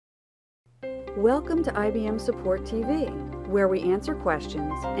Welcome to IBM Support TV, where we answer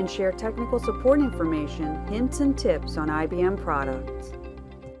questions and share technical support information, hints, and tips on IBM products.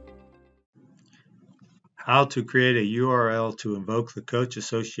 How to create a URL to invoke the coach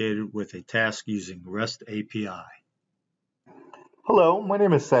associated with a task using REST API. Hello, my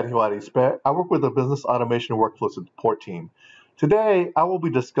name is Sadhu Adispe. I work with the Business Automation Workflow Support team. Today, I will be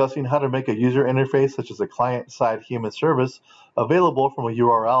discussing how to make a user interface such as a client-side human service available from a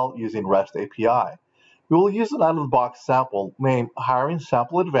URL using REST API. We will use an out-of-the-box sample named Hiring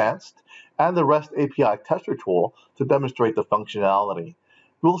Sample Advanced and the REST API tester tool to demonstrate the functionality.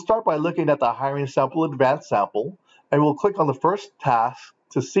 We will start by looking at the Hiring Sample Advanced sample, and we'll click on the first task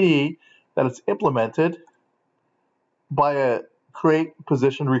to see that it's implemented by a create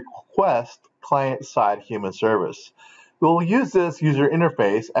position request client-side human service. We'll use this user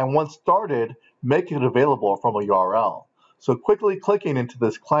interface and once started, make it available from a URL. So quickly clicking into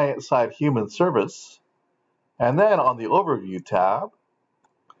this client-side human service, and then on the Overview tab,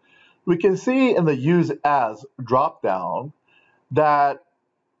 we can see in the Use As dropdown that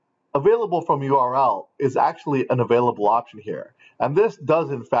available from URL is actually an available option here. And this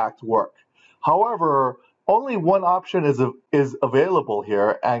does in fact work. However, only one option is available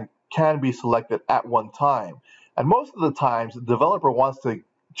here and can be selected at one time. And most of the times, the developer wants to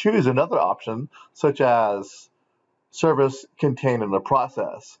choose another option, such as service contained in the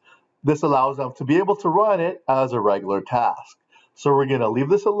process. This allows them to be able to run it as a regular task. So we're going to leave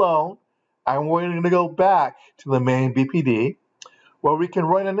this alone, and we're going to go back to the main BPD, where we can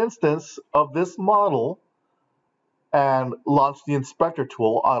run an instance of this model and launch the inspector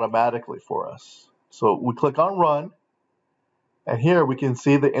tool automatically for us. So we click on Run, and here we can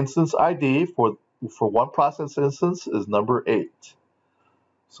see the instance ID for one process instance is number 8.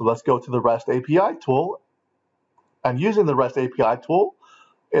 So let's go to the REST API tool. And using the REST API tool,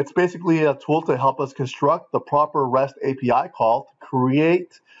 it's basically a tool to help us construct the proper REST API call to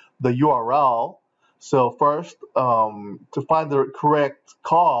create the URL. So first, to find the correct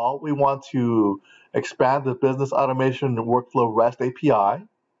call, we want to expand the Business Automation Workflow REST API.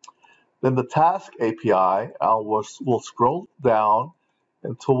 Then the Task API, we'll scroll down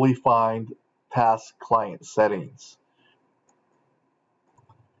until we find Task Client Settings.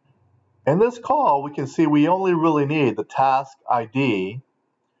 In this call, we can see we only really need the task ID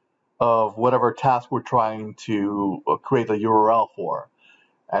of whatever task we're trying to create a URL for.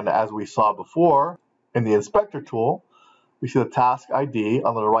 And as we saw before, in the Inspector tool, we see the task ID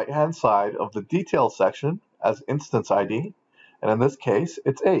on the right-hand side of the Details section as instance ID. And in this case,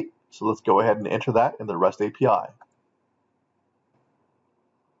 it's 8. So let's go ahead and enter that in the REST API.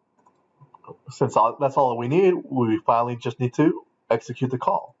 Since that's all we need, we finally just need to execute the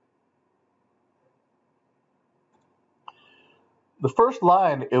call. The first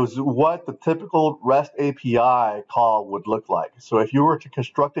line is what the typical REST API call would look like. So if you were to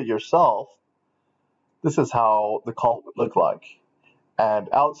construct it yourself, this is how the call would look like. And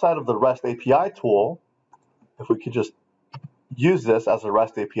outside of the REST API tool, if we could just use this as a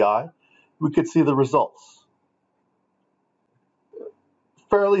REST API, we could see the results.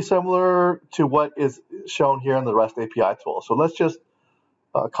 Fairly similar to what is shown here in the REST API tool. So let's just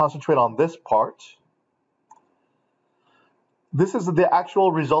concentrate on this part. This is the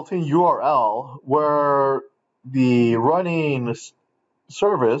actual resulting URL where the running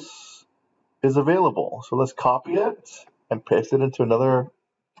service is available. So let's copy it and paste it into another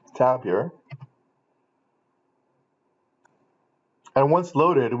tab here. And once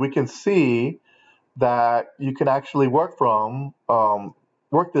loaded, we can see that you can actually work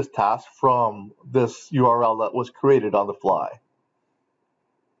this task from this URL that was created on the fly.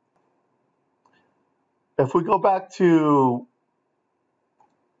 If we go back to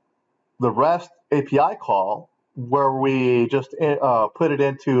the REST API call, where we just put it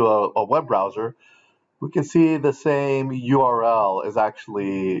into a web browser, we can see the same URL is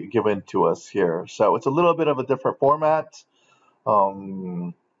actually given to us here. So it's a little bit of a different format,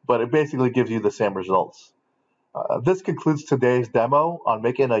 but it basically gives you the same results. This concludes today's demo on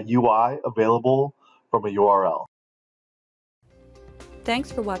making a UI available from a URL.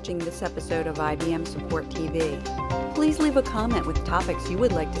 Thanks for watching this episode of IBM Support TV. Please leave a comment with topics you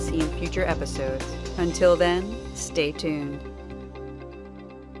would like to see in future episodes. Until then, stay tuned.